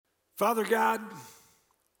Father God,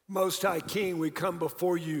 Most High King, we come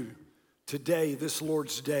before you today, this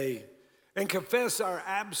Lord's Day, and confess our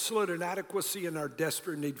absolute inadequacy and our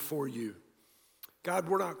desperate need for you. God,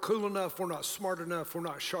 we're not cool enough, we're not smart enough, we're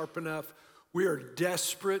not sharp enough. We are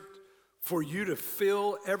desperate for you to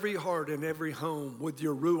fill every heart and every home with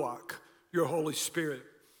your Ruach, your Holy Spirit,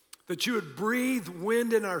 that you would breathe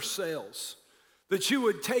wind in our sails, that you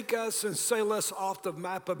would take us and sail us off the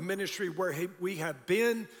map of ministry where we have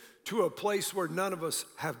been to a place where none of us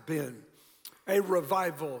have been. A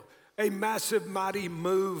revival, a massive, mighty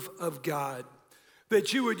move of God,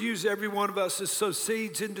 that you would use every one of us to sow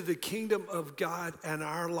seeds into the kingdom of God and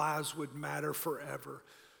our lives would matter forever.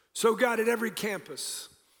 So God, at every campus,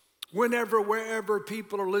 whenever, wherever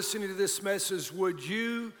people are listening to this message, would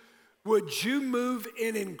you move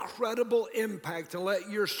in incredible impact and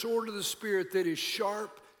let your sword of the Spirit that is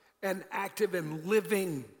sharp and active and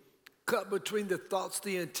living cut between the thoughts,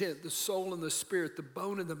 the intent, the soul and the spirit, the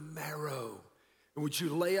bone and the marrow. And would you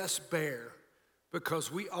lay us bare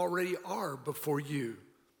because we already are before you.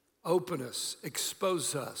 Open us,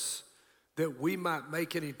 expose us, that we might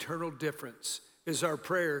make an eternal difference is our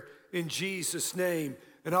prayer in Jesus' name.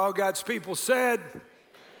 And all God's people said,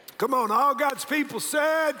 come on, all God's people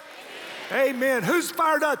said, amen. Who's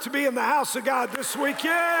fired up to be in the house of God this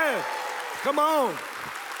weekend? Come on.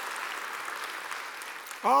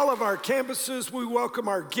 All of our campuses, we welcome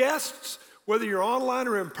our guests, whether you're online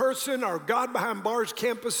or in person, our God Behind Bars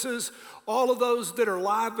campuses, all of those that are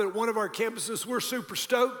live at one of our campuses, we're super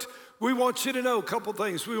stoked. We want you to know a couple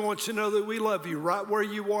things. We want you to know that we love you right where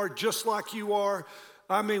you are, just like you are.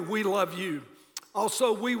 I mean, we love you.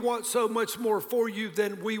 Also, we want so much more for you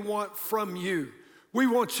than we want from you. We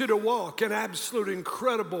want you to walk an absolute,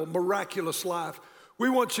 incredible, miraculous life. We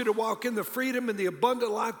want you to walk in the freedom and the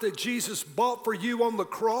abundant life that Jesus bought for you on the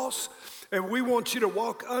cross. And we want you to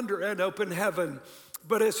walk under an open heaven.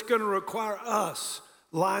 But it's going to require us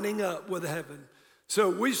lining up with heaven. So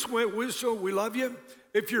we love you.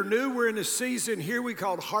 If you're new, we're in a season here we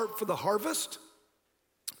call Heart for the Harvest.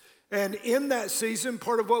 And in that season,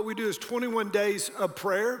 part of what we do is 21 days of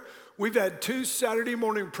prayer. We've had 2 Saturday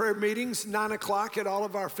morning prayer meetings, 9 o'clock at all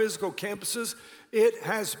of our physical campuses. It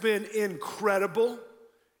has been incredible.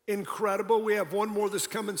 Incredible. We have one more this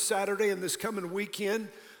coming Saturday and this coming weekend.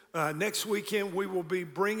 Next weekend, we will be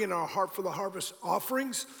bringing our Heart for the Harvest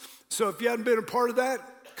offerings. So if you haven't been a part of that,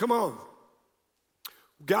 come on.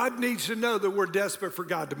 God needs to know that we're desperate for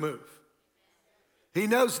God to move. He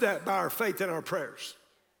knows that by our faith and our prayers.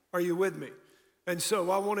 Are you with me? And so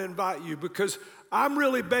I want to invite you because I'm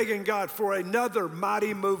really begging God for another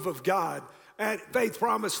mighty move of God at Faith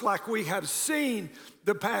Promise like we have seen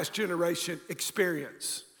the past generation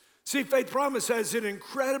experience. See, Faith Promise has an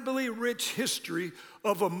incredibly rich history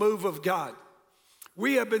of a move of God.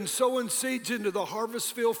 We have been sowing seeds into the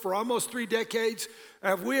harvest field for almost 3 decades.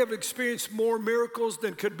 We have experienced more miracles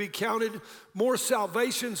than could be counted, more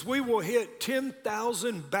salvations. We will hit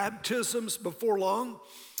 10,000 baptisms before long.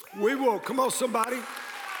 We will, come on somebody.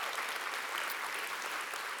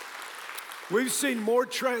 We've seen more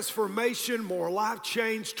transformation, more life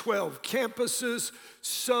change, 12 campuses,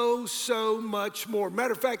 so much more.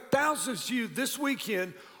 Matter of fact, thousands of you this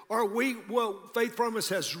weekend are what Faith Promise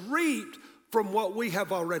has reaped from what we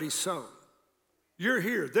have already sown. You're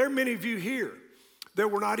here. There are many of you here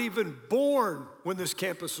that were not even born when this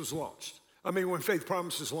campus was launched. I mean, when Faith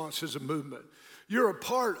Promise was launched as a movement. You're a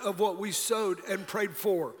part of what we sowed and prayed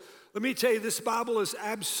for. Let me tell you, this Bible is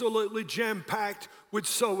absolutely jam-packed with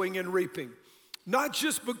sowing and reaping. Not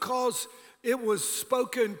just because it was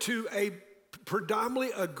spoken to a predominantly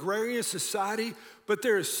agrarian society, but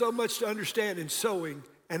there is so much to understand in sowing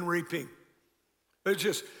and reaping. It's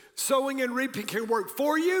just sowing and reaping can work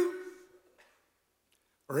for you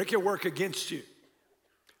or it can work against you.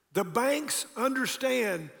 The banks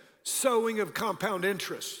understand sowing of compound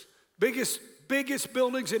interest. Biggest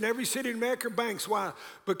buildings in every city in America are banks. Why?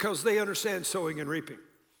 Because they understand sowing and reaping.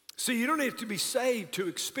 See, you don't have to be saved to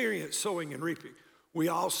experience sowing and reaping. We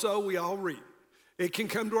all sow, we all reap. It can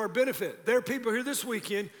come to our benefit. There are people here this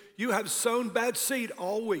weekend, you have sown bad seed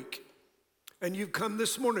all week, and you've come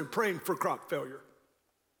this morning praying for crop failure.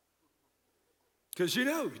 Because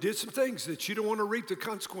you did some things that you don't want to reap the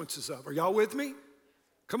consequences of. Are y'all with me?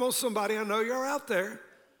 Come on, somebody, I know you're out there.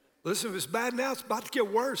 Listen, if it's bad now, it's about to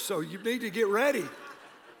get worse, so you need to get ready.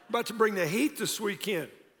 About to bring the heat this weekend.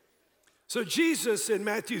 So Jesus in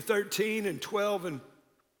Matthew 13 and 12, and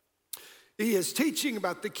he is teaching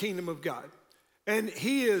about the kingdom of God. And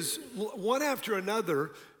he is, one after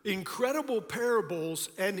another, incredible parables,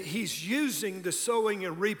 and he's using the sowing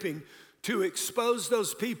and reaping to expose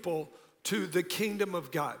those people to the kingdom of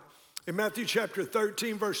God. In Matthew chapter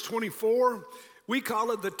 13, verse 24, we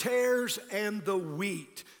call it the tares and the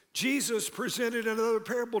wheat. Jesus presented another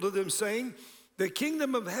parable to them, saying, the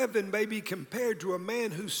kingdom of heaven may be compared to a man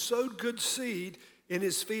who sowed good seed in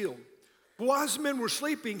his field. While his men were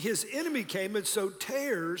sleeping, his enemy came and sowed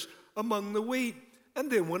tares among the wheat and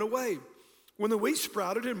then went away. When the wheat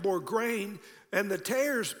sprouted and bore grain, and the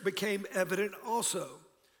tares became evident also.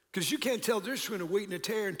 Because you can't tell the difference between a wheat and a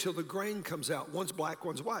tare until the grain comes out. One's black,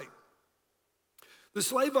 one's white. The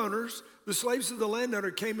slaves of the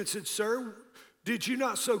landowner came and said, sir, did you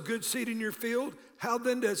not sow good seed in your field? How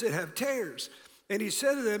then does it have tares? And he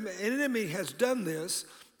said to them, an enemy has done this.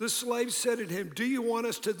 The slaves said to him, do you want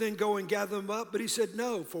us to then go and gather them up? But he said,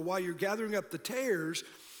 no, for while you're gathering up the tares,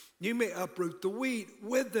 you may uproot the wheat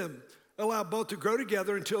with them. Allow both to grow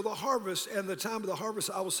together until the harvest. And the time of the harvest,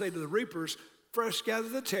 I will say to the reapers, first gather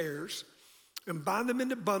the tares and bind them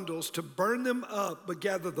into bundles to burn them up, but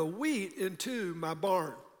gather the wheat into my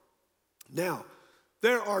barn. Now,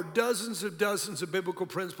 there are dozens of biblical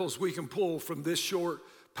principles we can pull from this short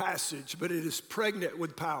passage, but it is pregnant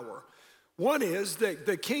with power. One is that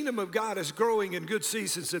the kingdom of God is growing in good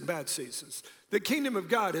seasons and bad seasons. The kingdom of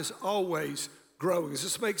God is always growing. Does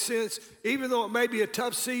this make sense? Even though it may be a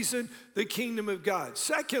tough season, the kingdom of God.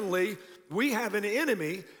 Secondly, we have an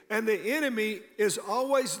enemy, and the enemy is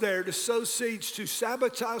always there to sow seeds, to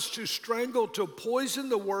sabotage, to strangle, to poison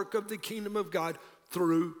the work of the kingdom of God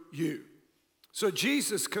through you. So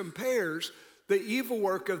Jesus compares the evil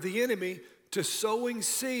work of the enemy to sowing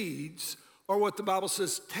seeds, or what the Bible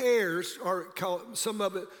says tares, or some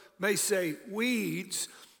of it may say weeds.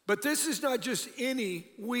 But this is not just any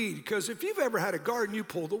weed, because if you've ever had a garden, you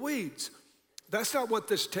pull the weeds. That's not what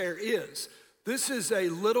this tare is. This is a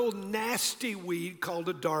little nasty weed called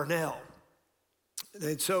a darnel.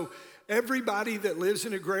 And so everybody that lives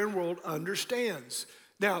in a grand world understands.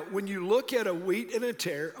 Now, when you look at a wheat and a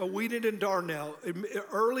tare, a wheat and a darnel,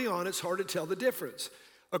 early on it's hard to tell the difference.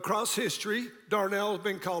 Across history, darnel has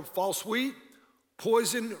been called false wheat,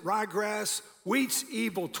 poison ryegrass, wheat's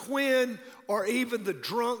evil twin, or even the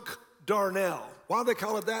drunk darnel. Why do they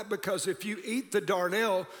call it that? Because if you eat the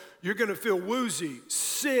darnel, you're going to feel woozy,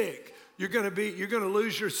 sick. You're going to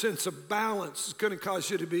lose your sense of balance. It's going to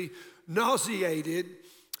cause you to be nauseated.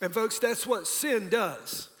 And folks, that's what sin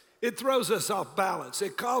does. It throws us off balance.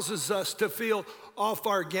 It causes us to feel off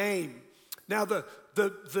our game. Now, the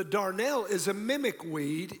darnel is a mimic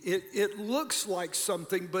weed. It looks like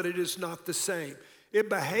something, but it is not the same. It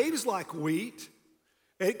behaves like wheat.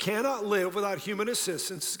 It cannot live without human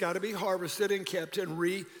assistance. It's got to be harvested and kept and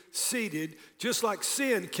reseeded, just like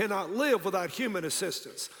sin cannot live without human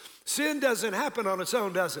assistance. Sin doesn't happen on its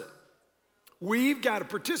own, does it? We've got to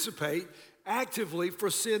participate actively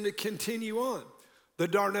for sin to continue on. The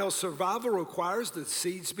darnel's survival requires that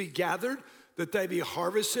seeds be gathered, that they be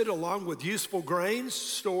harvested along with useful grains,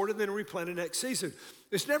 stored and then replanted next season.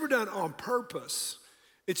 It's never done on purpose.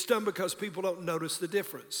 It's done because people don't notice the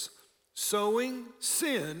difference. Sowing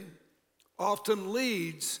sin often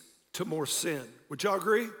leads to more sin. Would y'all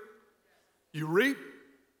agree? You reap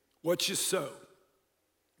what you sow.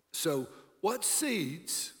 So what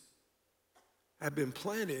seeds have been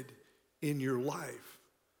planted in your life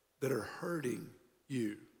that are hurting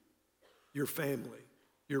you, your family,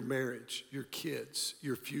 your marriage, your kids,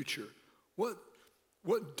 your future? What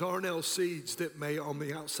darnel seeds that may on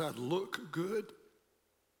the outside look good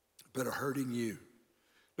but are hurting you?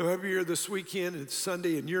 Now, maybe you're this weekend and it's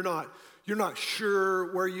Sunday and you're not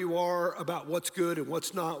sure where you are about what's good and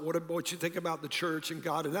what's not, what you think about the church and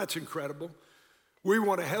God, and that's incredible. We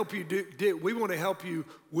want to help you we want to help you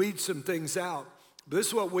weed some things out. But this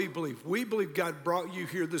is what we believe. We believe God brought you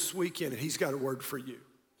here this weekend and he's got a word for you.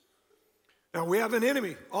 Now, we have an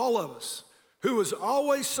enemy, all of us, who is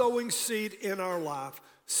always sowing seed in our life,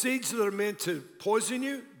 seeds that are meant to poison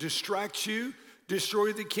you, distract you,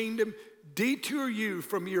 destroy the kingdom, detour you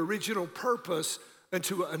from your original purpose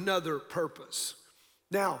into another purpose.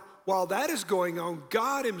 Now, while that is going on,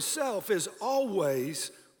 God himself is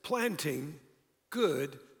always planting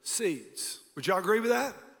good seeds. Would y'all agree with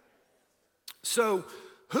that? So,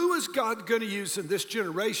 who is God going to use in this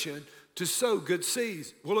generation to sow good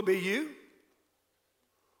seeds? Will it be you?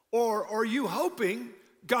 Or are you hoping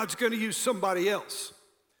God's going to use somebody else?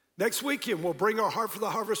 Next weekend, we'll bring our Heart for the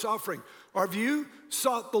Harvest offering. Have you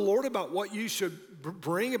sought the Lord about what you should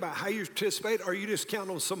bring, about how you participate, or are you just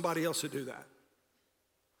counting on somebody else to do that?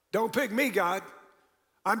 Don't pick me, God.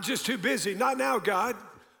 I'm just too busy. Not now, God.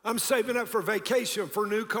 I'm saving up for vacation, for a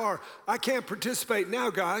new car. I can't participate now,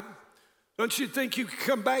 God. Don't you think you can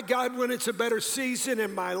come back, God, when it's a better season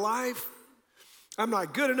in my life? I'm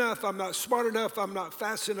not good enough, I'm not smart enough, I'm not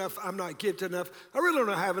fast enough, I'm not gifted enough. I really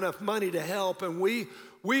don't have enough money to help. And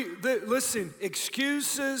listen,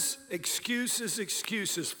 excuses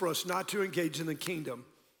for us not to engage in the kingdom.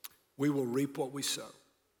 We will reap what we sow.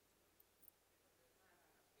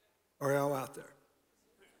 Are y'all out there?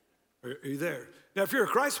 Are you there? Now, if you're a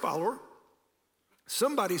Christ follower,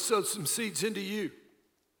 somebody sowed some seeds into you.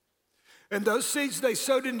 And those seeds they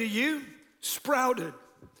sowed into you sprouted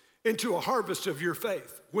into a harvest of your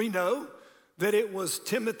faith. We know that it was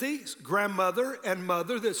Timothy's grandmother and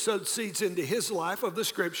mother that sowed seeds into his life of the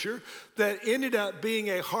scripture that ended up being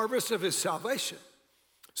a harvest of his salvation.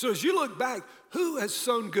 So as you look back, who has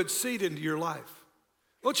sown good seed into your life?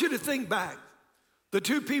 I want you to think back. The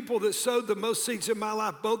two people that sowed the most seeds in my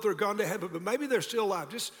life, both are gone to heaven, but maybe they're still alive.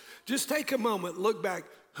 Just take a moment, look back.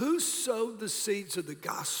 Who sowed the seeds of the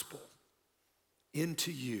gospel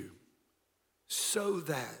into you so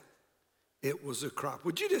that it was a crop?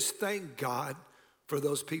 Would you just thank God for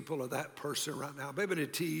those people or that person right now? Maybe a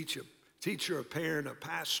teacher, a parent, a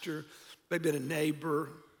pastor, maybe a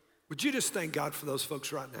neighbor. Would you just thank God for those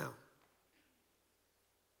folks right now?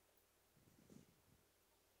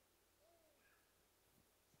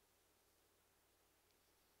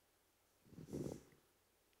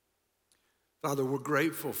 Father, we're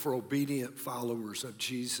grateful for obedient followers of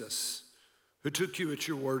Jesus who took you at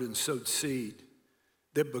your word and sowed seed,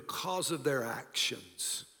 that because of their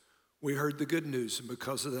actions, we heard the good news, and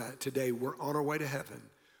because of that, today we're on our way to heaven.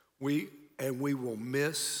 We will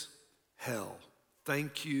miss hell.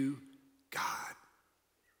 Thank you, God.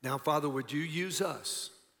 Now, Father, would you use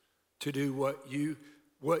us to do what you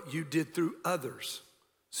did through others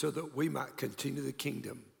so that we might continue the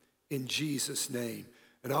kingdom in Jesus' name.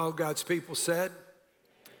 And all God's people said?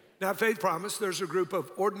 Now, Faith Promise, there's a group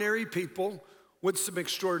of ordinary people with some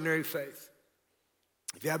extraordinary faith.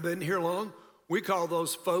 If you haven't been here long, we call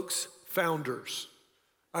those folks founders.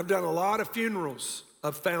 I've done a lot of funerals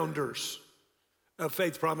of founders of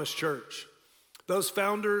Faith Promise Church. Those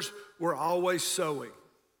founders were always sowing.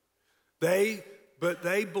 But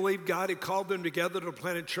they believed God had called them together to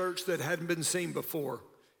plant a church that hadn't been seen before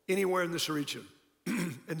anywhere in this region.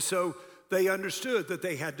 And so they understood that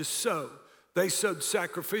they had to sow. They sowed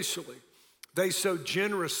sacrificially. They sowed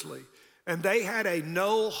generously. And they had a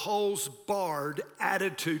no holds barred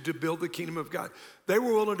attitude to build the kingdom of God. They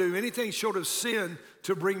were willing to do anything short of sin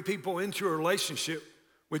to bring people into a relationship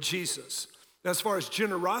with Jesus. As far as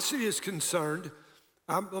generosity is concerned,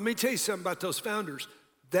 let me tell you something about those founders.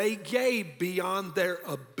 They gave beyond their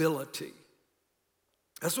ability.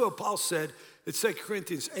 That's what Paul said in 2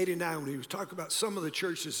 Corinthians 8 and 9 when he was talking about some of the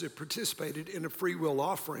churches that participated in a free will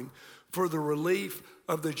offering for the relief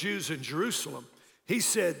of the Jews in Jerusalem. He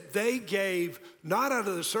said they gave not out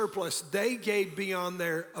of the surplus, they gave beyond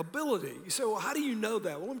their ability. You say, well, how do you know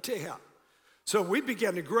that? Well, let me tell you how. So we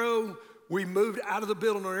began to grow. We moved out of the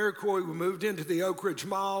building on Iroquois. We moved into the Oak Ridge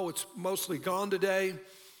Mall. It's mostly gone today.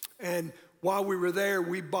 And while we were there,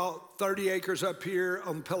 we bought 30 acres up here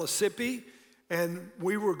on Pellissippi, and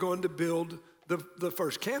we were going to build the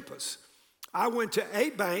first campus. I went to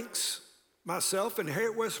 8 banks, myself and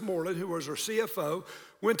Harriet Westmoreland, who was our CFO,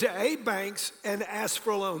 went to 8 banks and asked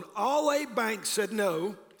for a loan. All 8 banks said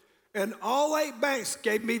no, and all 8 banks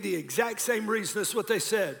gave me the exact same reason. This is what they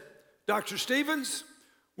said. Dr. Stevens,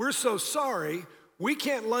 we're so sorry, we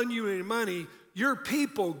can't loan you any money. Your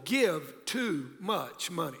people give too much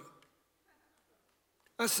money.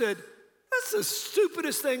 I said, that's the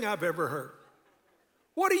stupidest thing I've ever heard.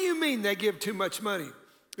 What do you mean they give too much money?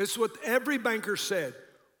 It's what every banker said.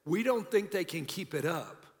 We don't think they can keep it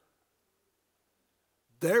up.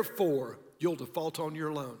 Therefore, you'll default on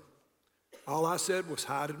your loan. All I said was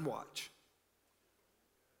hide and watch.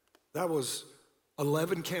 That was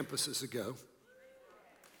 11 campuses ago.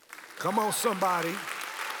 Come on, somebody.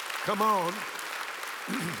 Come on.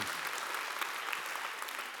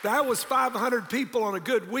 That was 500 people on a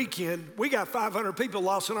good weekend. We got 500 people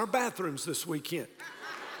lost in our bathrooms this weekend.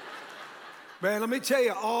 Man, let me tell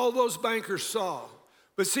you, all those bankers saw.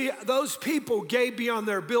 But see, those people gave beyond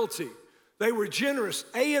their ability. They were generous,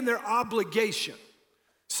 in their obligation.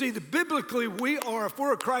 See, biblically, if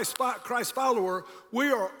we're a Christ follower,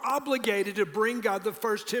 we are obligated to bring God the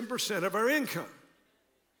first 10% of our income.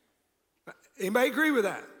 Anybody agree with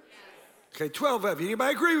that? Yes. Okay, 12 of you.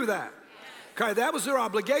 Anybody agree with that? Yes. Okay, that was their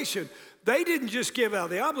obligation. They didn't just give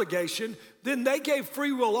out the obligation, then they gave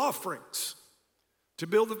free will offerings to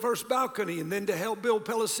build the first balcony and then to help build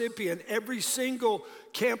Pellissippi. And every single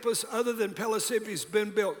campus other than Pellissippi has been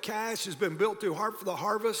built cash, has been built through Heart for the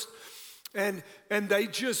Harvest. And they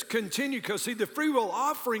just continue because, see, the free will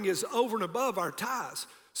offering is over and above our tithes.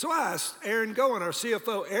 So I asked Aaron Goen, our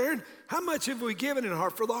CFO, Aaron, how much have we given in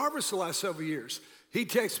Heart for the Harvest the last several years? He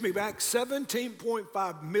texted me back,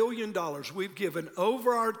 $17.5 million we've given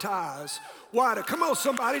over our tithes. Why? Come on,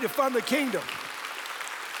 somebody, to fund the kingdom.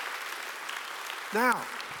 Now,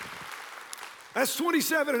 that's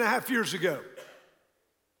 27 and a half years ago.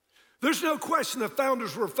 There's no question the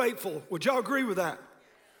founders were faithful. Would y'all agree with that?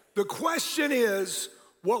 The question is,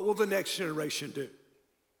 what will the next generation do?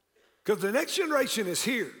 Because the next generation is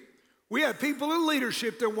here. We have people in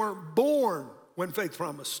leadership that weren't born when Faith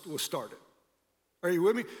Promise was started. Are you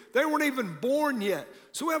with me? They weren't even born yet.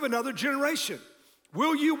 So we have another generation.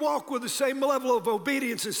 Will you walk with the same level of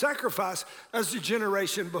obedience and sacrifice as the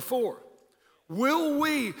generation before? Will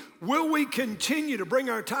we continue to bring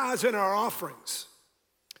our tithes and our offerings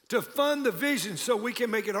to fund the vision so we can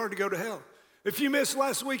make it hard to go to hell? If you missed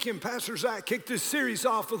last weekend, Pastor Zach kicked this series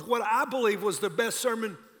off with what I believe was the best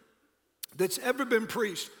sermon that's ever been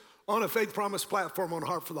preached on a Faith Promise platform on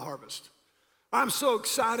Heart for the Harvest. I'm so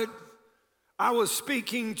excited. I was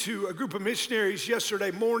speaking to a group of missionaries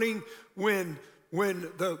yesterday morning when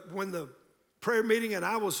the prayer meeting, and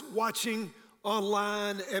I was watching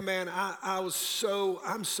online, and man, I'm so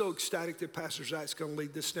ecstatic that Pastor Zach's gonna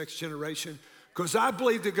lead this next generation, because I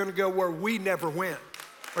believe they're gonna go where we never went.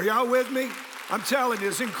 Are y'all with me? I'm telling you,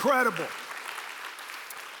 it's incredible.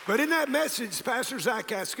 But in that message, Pastor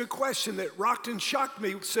Zach asked a question that rocked and shocked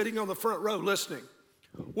me sitting on the front row listening.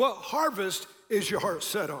 What harvest is your heart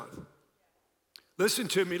set on? Listen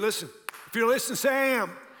to me, listen. If you're listening, say I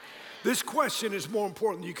am. This question is more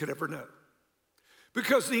important than you could ever know.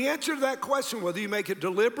 Because the answer to that question, whether you make it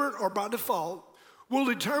deliberate or by default, will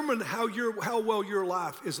determine how well your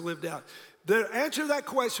life is lived out. The answer to that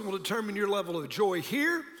question will determine your level of joy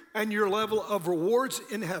here and your level of rewards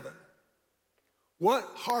in heaven. What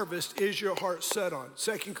harvest is your heart set on?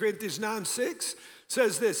 2 Corinthians 9:6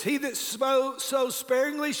 says this, he that sows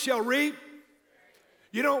sparingly shall reap.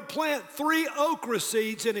 You don't plant 3 okra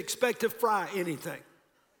seeds and expect to fry anything.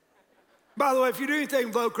 By the way, if you do anything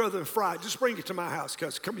with okra other than fry it, just bring it to my house,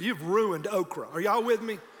 because you've ruined okra. Are y'all with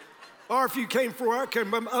me? Or if you came from where I came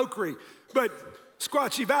from, okra. But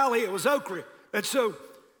Squatchy Valley, it was okra. And so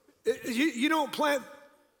you don't plant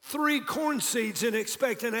 3 corn seeds and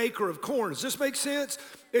expect an acre of corn. Does this make sense?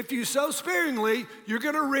 If you sow sparingly, you're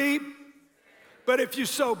going to reap. But if you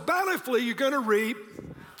sow bountifully, you're going to reap.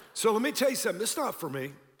 So let me tell you something. It's not for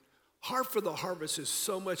me. Heart for the Harvest is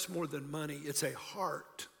so much more than money. It's a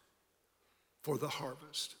heart for the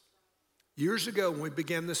harvest. Years ago, when we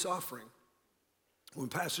began this offering, when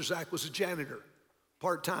Pastor Zach was a janitor,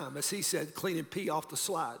 part-time, as he said, cleaning pee off the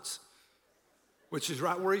slides, which is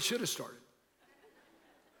right where he should have started.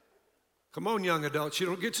 Come on, young adults, you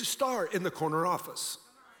don't get to start in the corner office.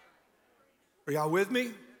 Are y'all with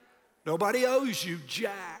me? Nobody owes you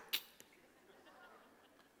jack.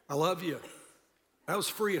 I love you. That was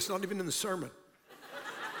free. It's not even in the sermon.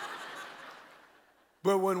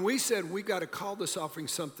 But when we said we got to call this offering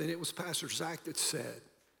something, it was Pastor Zach that said,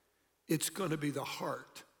 it's going to be the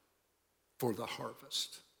heart for the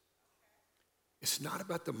harvest. It's not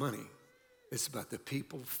about the money. It's about the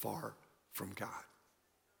people far from God.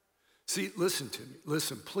 See, listen to me.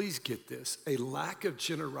 Listen, please get this. A lack of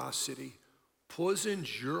generosity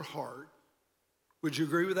poisons your heart. Would you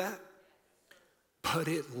agree with that? But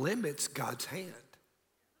it limits God's hand.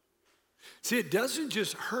 See, it doesn't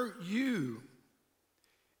just hurt you.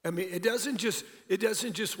 I mean, it doesn't just,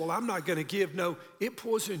 well, I'm not going to give. No, it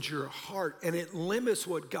poisons your heart and it limits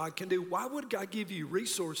what God can do. Why would God give you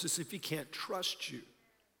resources if he can't trust you?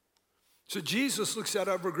 So Jesus looks out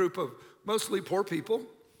over a group of mostly poor people,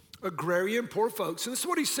 agrarian, poor folks. And this is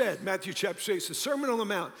what he said, Matthew chapter 6, the Sermon on the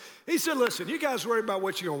Mount. He said, listen, you guys worried about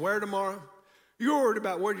what you're going to wear tomorrow. You're worried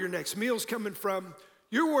about where your next meal's coming from.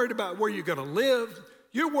 You're worried about where you're going to live.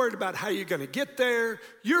 You're worried about how you're going to get there.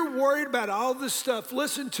 You're worried about all this stuff.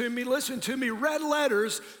 Listen to me, red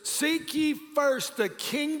letters. Seek ye first the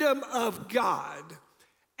kingdom of God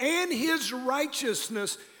and his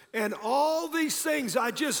righteousness, and all these things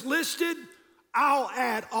I just listed, I'll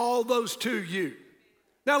add all those to you.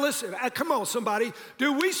 Now listen, come on somebody.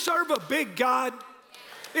 Do we serve a big God?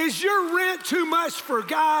 Is your rent too much for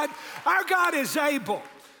God? Our God is able.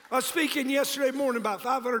 I was speaking yesterday morning, about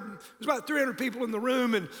 300 people in the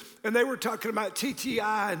room, and they were talking about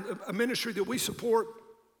TTI, and a ministry that we support.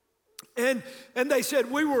 And they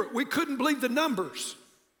said we couldn't believe the numbers.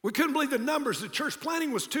 We couldn't believe the numbers. The church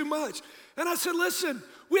planning was too much. And I said, listen,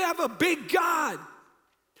 we have a big God.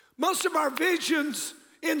 Most of our visions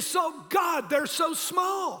insult God. They're so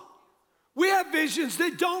small. We have visions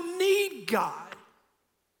that don't need God.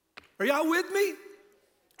 Are y'all with me?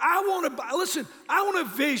 I want a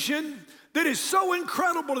vision that is so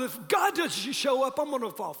incredible that if God doesn't show up, I'm going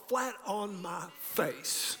to fall flat on my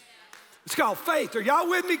face. It's called faith. Are y'all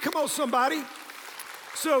with me? Come on, somebody.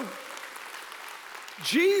 So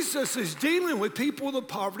Jesus is dealing with people with a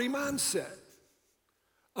poverty mindset.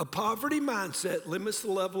 A poverty mindset limits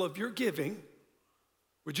the level of your giving.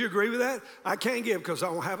 Would you agree with that? I can't give because I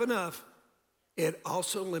don't have enough. It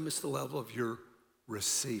also limits the level of your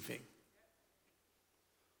receiving.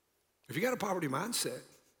 If you got a poverty mindset,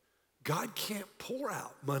 God can't pour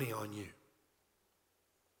out money on you.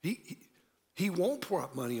 He won't pour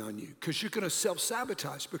out money on you because you're going to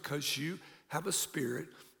self-sabotage because you have a spirit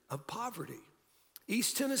of poverty.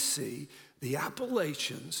 East Tennessee, the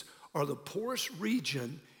Appalachians, are the poorest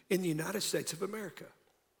region in the United States of America.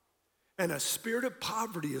 And a spirit of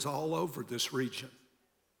poverty is all over this region.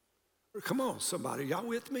 Come on, somebody, y'all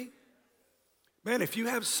with me? Man, if you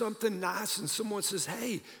have something nice and someone says,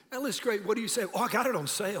 hey, that looks great, what do you say? Oh, I got it on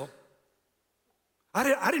sale.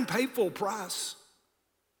 I didn't pay full price.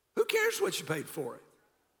 Who cares what you paid for it?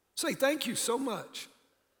 Say thank you so much.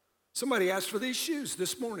 Somebody asked for these shoes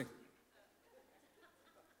this morning.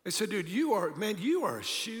 They said, dude, you are a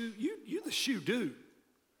shoe, you're the shoe dude.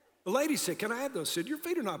 The lady said, can I have those? I said, your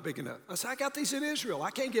feet are not big enough. I said, I got these in Israel.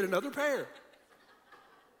 I can't get another pair.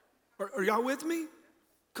 Are y'all with me?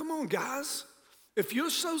 Come on, guys. If you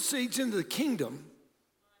sow seeds into the kingdom,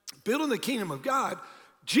 building the kingdom of God,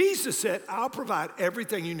 Jesus said, I'll provide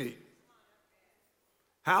everything you need.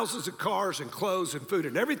 Houses and cars and clothes and food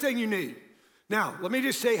and everything you need. Now, let me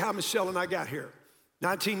just say how Michelle and I got here.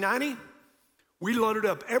 1990, we loaded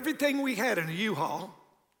up everything we had in a U-Haul.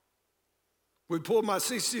 We pulled my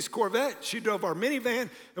 '66 Corvette, she drove our minivan,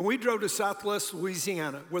 and we drove to Southwest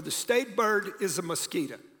Louisiana, where the state bird is a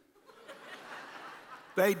mosquito.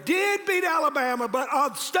 They did beat Alabama, but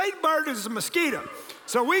our state bird is a mosquito.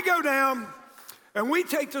 So we go down, and we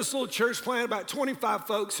take this little church plant, about 25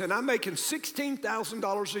 folks, and I'm making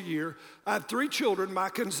 $16,000 a year. I have 3 children,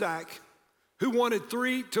 Mike and Zach, who wanted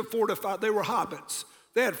 3 to 4 to 5. They were hobbits.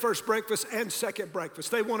 They had first breakfast and second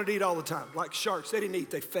breakfast. They wanted to eat all the time, like sharks. They didn't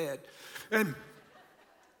eat, they fed. And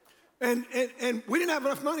we didn't have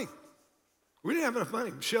enough money. We didn't have enough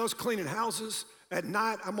money. Michelle's cleaning houses. At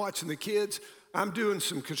night, I'm watching the kids. I'm doing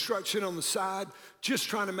some construction on the side, just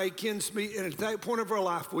trying to make ends meet. And at that point of our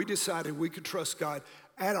life, we decided we could trust God.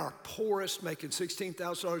 At our poorest, making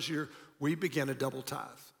 $16,000 a year, we began a double tithe.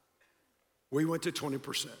 We went to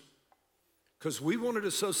 20% because we wanted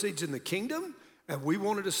to sow seeds in the kingdom and we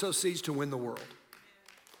wanted to sow seeds to win the world.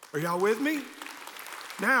 Are y'all with me?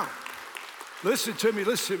 Now, listen to me,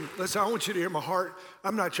 listen. I want you to hear my heart.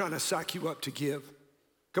 I'm not trying to psych you up to give.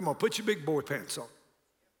 Come on, put your big boy pants on.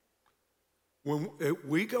 When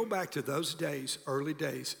we go back to those days, early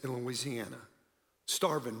days in Louisiana,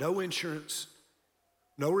 starving, no insurance,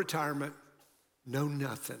 no retirement, no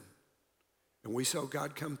nothing, and we saw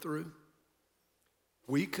God come through,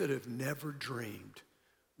 we could have never dreamed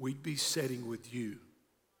we'd be sitting with you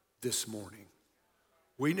this morning.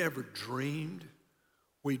 We never dreamed.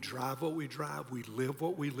 We drive what we drive, we live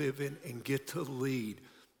what we live in, and get to lead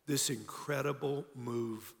this incredible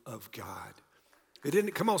move of God. It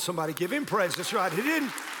didn't, come on somebody, give him praise, that's right.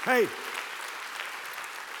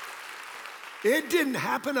 It didn't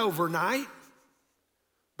happen overnight,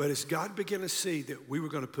 but as God began to see that we were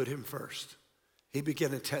gonna put him first, he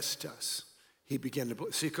began to test us. He began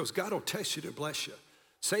to, see, because God will test you to bless you.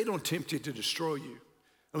 Satan will tempt you to destroy you.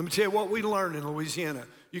 And let me tell you what we learned in Louisiana,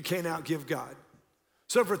 you can't outgive God.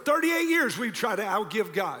 So for 38 years, we've tried to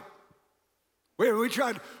outgive God.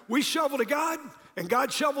 We shovel to God, and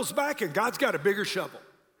God shovels back, and God's got a bigger shovel.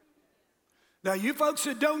 Now, you folks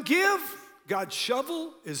that don't give, God's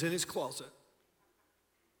shovel is in his closet.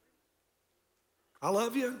 I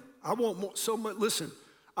love you. I want more, so much. Listen,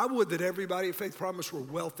 I would that everybody at Faith Promise were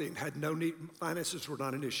wealthy and had no need, finances were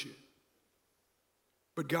not an issue.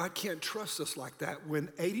 But God can't trust us like that when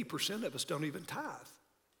 80% of us don't even tithe.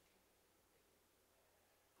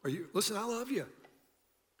 Listen, I love you.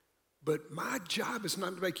 But my job is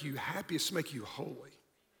not to make you happy, it's to make you holy.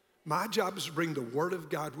 My job is to bring the word of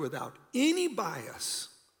God without any bias.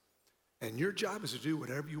 And your job is to do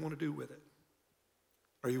whatever you want to do with it.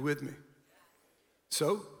 Are you with me?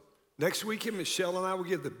 So, next weekend, Michelle and I will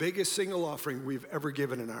give the biggest single offering we've ever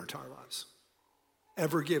given in our entire lives.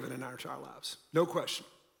 Ever given in our entire lives. No question.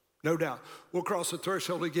 No doubt. We'll cross the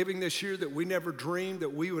threshold of giving this year that we never dreamed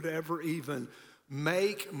that we would ever even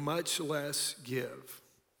make, much less give.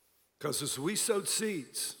 Because as we sowed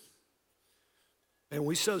seeds,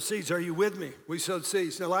 are you with me? We sowed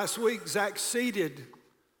seeds. Now last week, Zach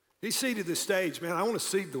he seeded the stage. Man, I want to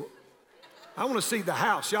seed I want to see the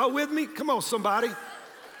house. Y'all with me? Come on, somebody.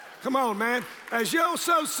 Come on, man. As y'all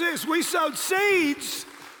sow seeds, we sowed seeds.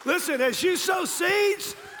 Listen, as you sow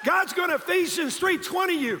seeds, God's going to Ephesians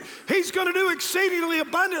 3:20 you. He's going to do exceedingly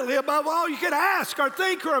abundantly above all you could ask or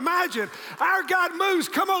think or imagine. Our God moves.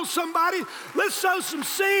 Come on, somebody. Let's sow some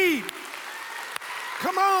seed.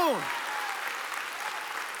 Come on.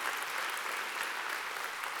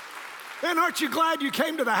 And aren't you glad you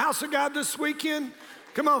came to the house of God this weekend?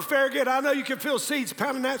 Come on, Farragut. I know you can feel seeds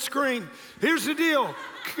pounding that screen. Here's the deal.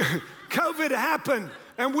 COVID happened,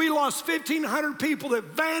 and we lost 1,500 people that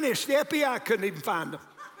vanished. The FBI couldn't even find them.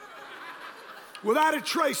 Without a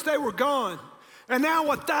trace, they were gone. And now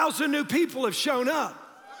 1,000 new people have shown up,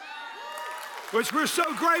 which we're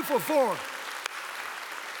so grateful for.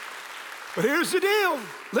 But here's the deal.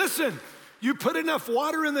 Listen, you put enough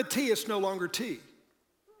water in the tea, it's no longer tea.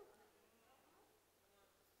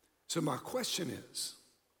 So my question is,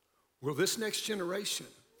 will this next generation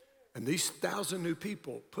and these 1,000 new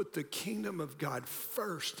people put the kingdom of God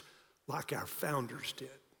first like our founders did?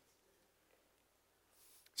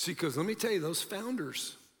 See, because let me tell you, those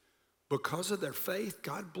founders, because of their faith,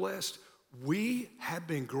 God blessed, we have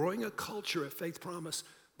been growing a culture at Faith Promise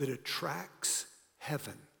that attracts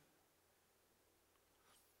heaven.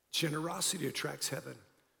 Generosity attracts heaven.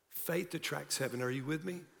 Faith attracts heaven. Are you with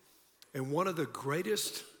me? And one of the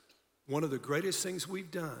greatest things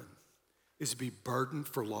we've done is be burdened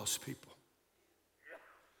for lost people.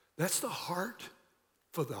 That's the heart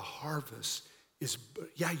for the harvest is,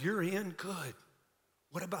 yeah, you're in, good.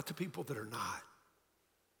 What about the people that are not?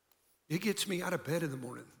 It gets me out of bed in the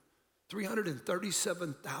morning.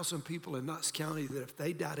 337,000 people in Knox County that if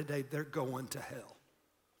they die today, they're going to hell.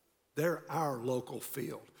 They're our local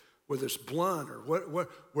field. Whether it's Blunt or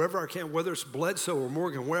wherever I can, whether it's Bledsoe or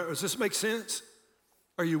Morgan, does this make sense?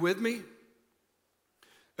 Are you with me?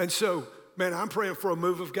 And so, man, I'm praying for a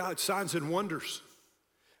move of God, signs and wonders.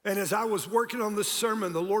 And as I was working on this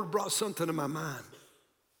sermon, the Lord brought something to my mind.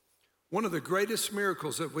 One of the greatest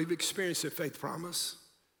miracles that we've experienced at Faith Promise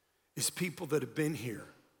is people that have been here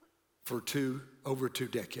for over 2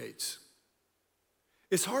 decades.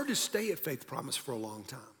 It's hard to stay at Faith Promise for a long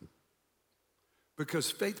time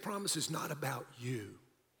because Faith Promise is not about you.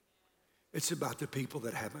 It's about the people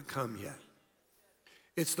that haven't come yet.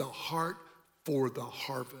 It's the heart for the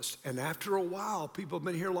harvest. And after a while, people have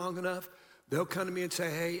been here long enough, they'll come to me and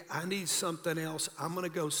say, hey, I need something else. I'm going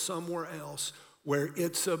to go somewhere else where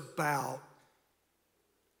it's about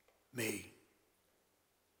me.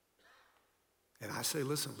 And I say,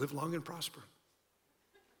 listen, live long and prosper.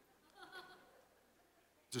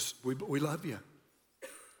 We love you.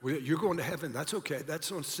 You're going to heaven. That's okay.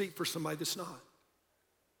 That's on a seat for somebody that's not.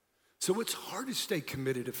 So it's hard to stay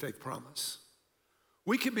committed to Faith Promise.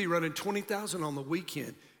 We could be running 20,000 on the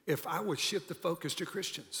weekend if I would shift the focus to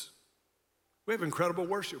Christians. We have incredible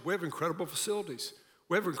worship. We have incredible facilities.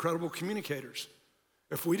 We have incredible communicators.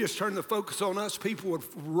 If we just turn the focus on us, people would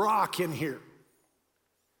rock in here.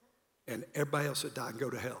 And everybody else would die and go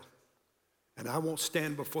to hell. And I won't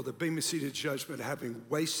stand before the bema seat of judgment having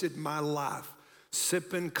wasted my life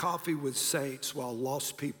sipping coffee with saints while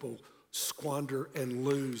lost people squander and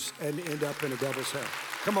lose and end up in a devil's hell.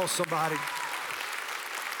 Come on, somebody.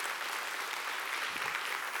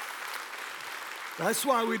 That's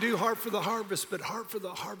why we do Heart for the Harvest, but Heart for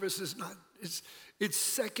the Harvest is not, it's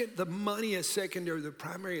second, the money is secondary, the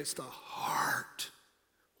primary, it's the heart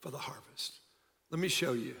for the harvest. Let me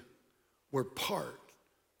show you where part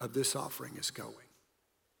of this offering is going.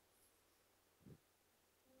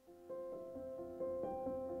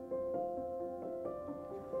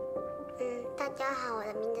 大家好，我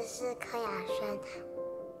的名字是柯雅轩。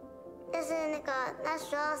就是那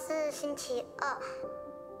时候是星期二，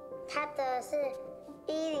他的是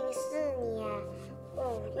104年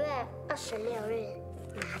5月26日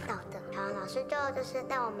拿到的。然后老师就是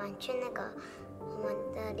带我们去我们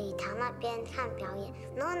的礼堂那边看表演。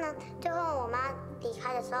然后呢，最后我妈离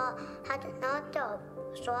开的时候，然后就有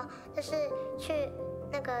说，就是去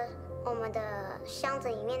我们的箱子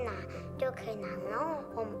里面拿就可以拿。然后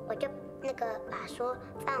我就把书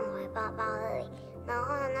放回包包里。然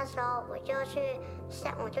后呢，那时候我就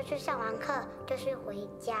去上完课，就去回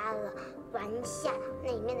家了，玩一下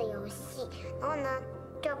那里面的游戏。然后呢，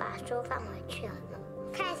就把书放回去了。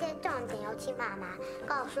看一些重点，尤其妈妈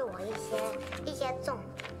告诉我一些重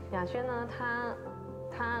点。雅轩呢，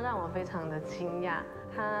他让我非常的惊讶，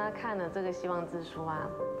他看了这个希望之书啊，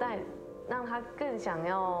让他更想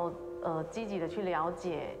要积极的去了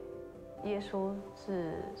解耶稣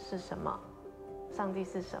是什么，上帝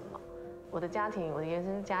是什么。我的原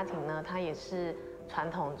生家庭呢，它也是传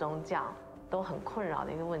统宗教，都很困扰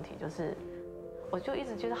的一个问题，就是我就一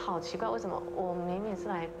直觉得好奇怪，为什么我明明是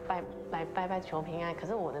来拜拜求平安，可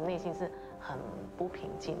是我的内心是很不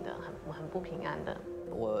平静的，很不平安的。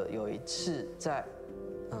我有一次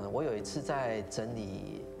在整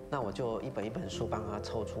理，那我就一本一本书帮他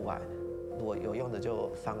抽出来，如果有用的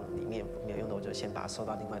就放里面，没有用的我就先把它收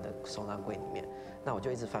到另外的收纳柜里面。那我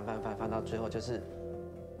就一直翻到最后，就是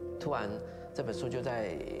突然这本书就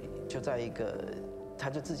在一个，他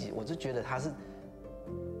就自己，我就觉得他是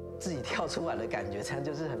自己跳出来的感觉，这样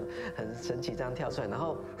就是很神奇，这样跳出来，然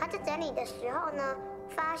后他在整理的时候呢，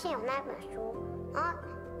发现有那本书，然后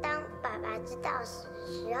当爸爸知道时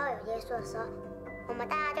候有耶稣的时候，我们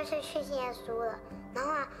大家就去信耶稣了。然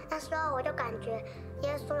后那时候我就感觉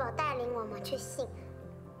耶稣有带领我们去信。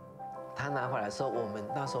他拿回来的时候，我们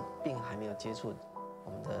那时候并还没有接触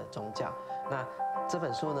我们的宗教。那这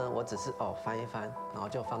本书呢，我只是翻一翻，然后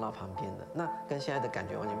就放到旁边的。那跟现在的感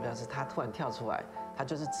觉完全不一样，是他突然跳出来，他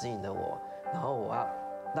就是指引了我，然后我要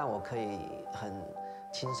让我可以很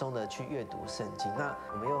轻松的去阅读圣经。那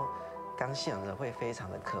我们又刚信仰的会非常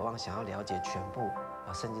的渴望想要了解全部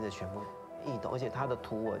圣经的全部易懂，而且它的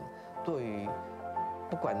图文对于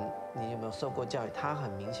不管你有没有受过教育，它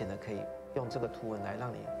很明显的可以用这个图文来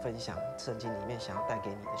让你分享圣经里面想要带给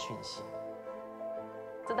你的讯息。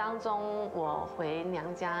这当中我回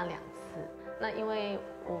娘家2次，那因为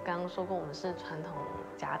我刚刚说过我们是传统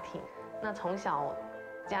家庭，那从小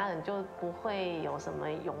家人就不会有什么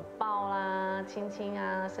拥抱啦、亲亲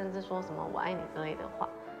啊，甚至说什么我爱你之类的话。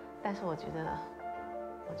但是我觉得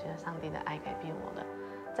上帝的爱改变我了。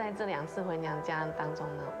在这2次回娘家当中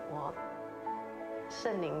呢，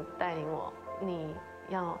圣灵带领我，你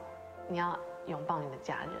要拥抱你的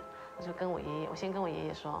家人。我就跟我爷爷，我先跟我爷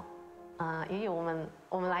爷说，爷爷，我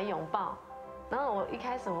们来拥抱。然后我一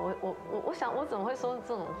开始我想我怎么会说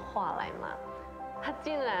这种话来嘛？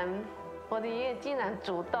我的爷爷竟然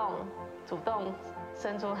主动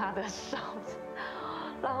伸出他的手，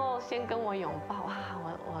然后先跟我拥抱。哇，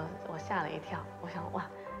我吓了一跳，我想哇，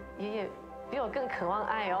爷爷比我更渴望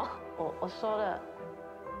爱哦。我说了，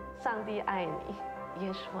上帝爱你，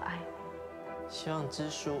耶稣爱你。希望之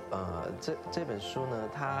书，这本书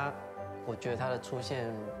呢，我觉得它的出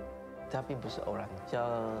现，它并不是偶然的，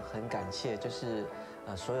要很感谢，就是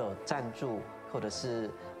所有赞助或者是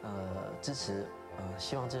支持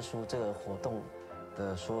希望之书这个活动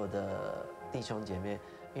的所有的弟兄姐妹，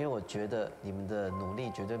因为我觉得你们的努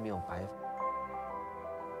力绝对没有白费。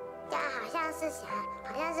家好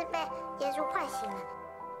像是被耶稣唤醒了。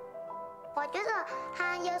我觉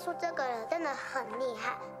得耶稣这个人真的很厉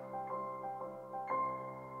害。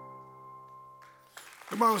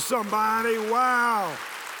Come on, somebody. Wow.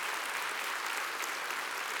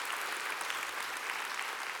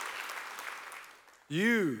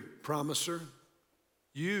 You, promiser,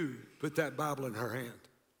 you put that Bible in her hand.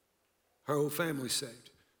 Her whole family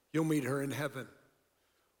saved. You'll meet her in heaven.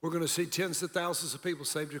 We're going to see tens of thousands of people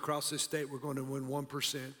saved across this state. We're going to win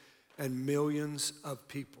 1% and millions of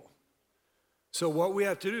people. So what we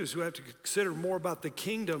have to do is we have to consider more about the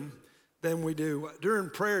kingdom than we do. During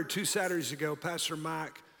prayer 2 Saturdays ago, Pastor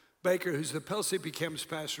Mike Baker, who's the Pellissippi campus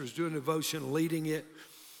pastor, was doing devotion, leading it,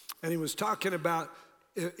 and he was talking about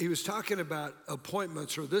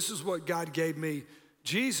appointments, or this is what God gave me.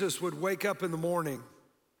 Jesus would wake up in the morning,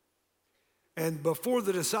 and before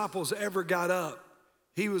the disciples ever got up,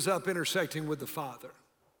 he was up intersecting with the Father.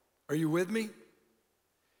 Are you with me?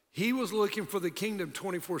 He was looking for the kingdom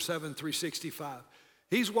 24/7, 365.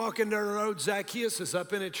 He's walking down the road. Zacchaeus is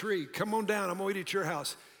up in a tree. Come on down. I'm going to eat at your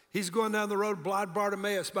house. He's going down the road, blind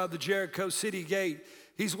Bartimaeus by the Jericho city gate.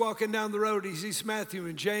 He's walking down the road. He sees Matthew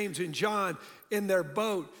and James and John in their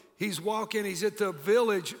boat. He's walking. He's at the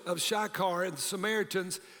village of Sychar and the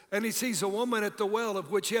Samaritans, and he sees a woman at the well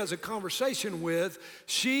of which he has a conversation with.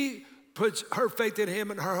 She puts her faith in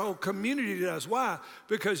him, and her whole community does. Why?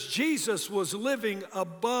 Because Jesus was living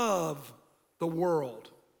above the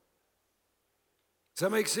world. Does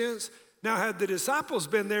that make sense? Now, had the disciples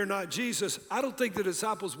been there, not Jesus, I don't think the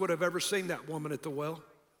disciples would have ever seen that woman at the well.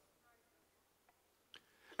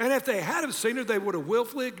 And if they had have seen her, they would have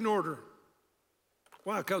willfully ignored her.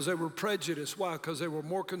 Why? Because they were prejudiced. Why? Because they were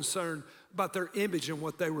more concerned about their image and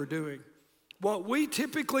what they were doing. What we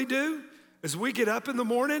typically do is we get up in the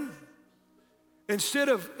morning, instead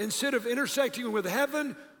of intersecting with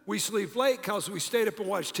heaven, we sleep late because we stayed up and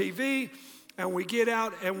watched TV, and we get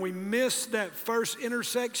out and we miss that first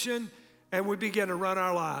intersection, and we begin to run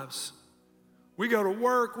our lives. We go to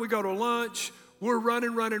work, we go to lunch, we're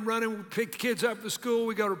running. We pick the kids up from school,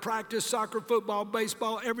 we go to practice, soccer, football,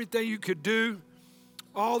 baseball, everything you could do,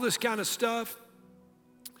 all this kind of stuff.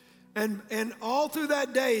 And all through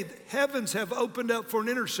that day, heavens have opened up for an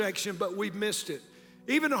intersection, but we've missed it.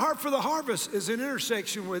 Even the Heart for the Harvest is an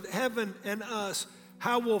intersection with heaven and us,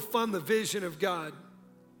 how we'll fund the vision of God.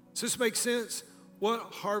 Does this make sense? What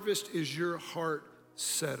harvest is your heart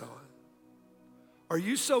set on? Are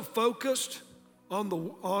you so focused on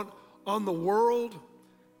the world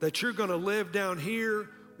that you're going to live down here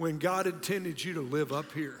when God intended you to live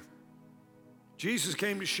up here? Jesus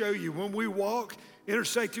came to show you when we walk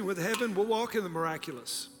intersecting with heaven, we'll walk in the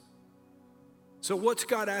miraculous. So what's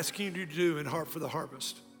God asking you to do in Heart for the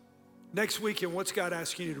Harvest? Next weekend, what's God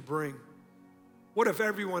asking you to bring? What if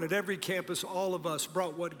everyone at every campus, all of us,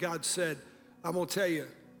 brought what God said? I'm going to tell you,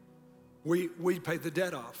 we paid the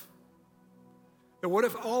debt off. And what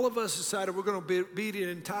if all of us decided we're going to beat it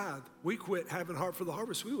in tithe? We quit having Heart for the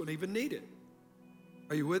Harvest. We wouldn't even need it.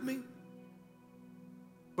 Are you with me?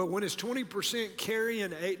 But when it's 20% carrying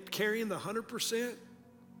the 100%,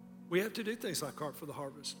 we have to do things like Heart for the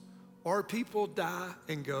Harvest. Our people die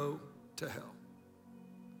and go to hell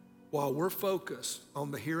while we're focused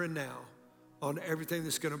on the here and now, on everything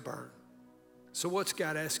that's going to burn. So what's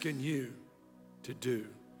God asking you to do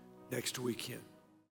next weekend?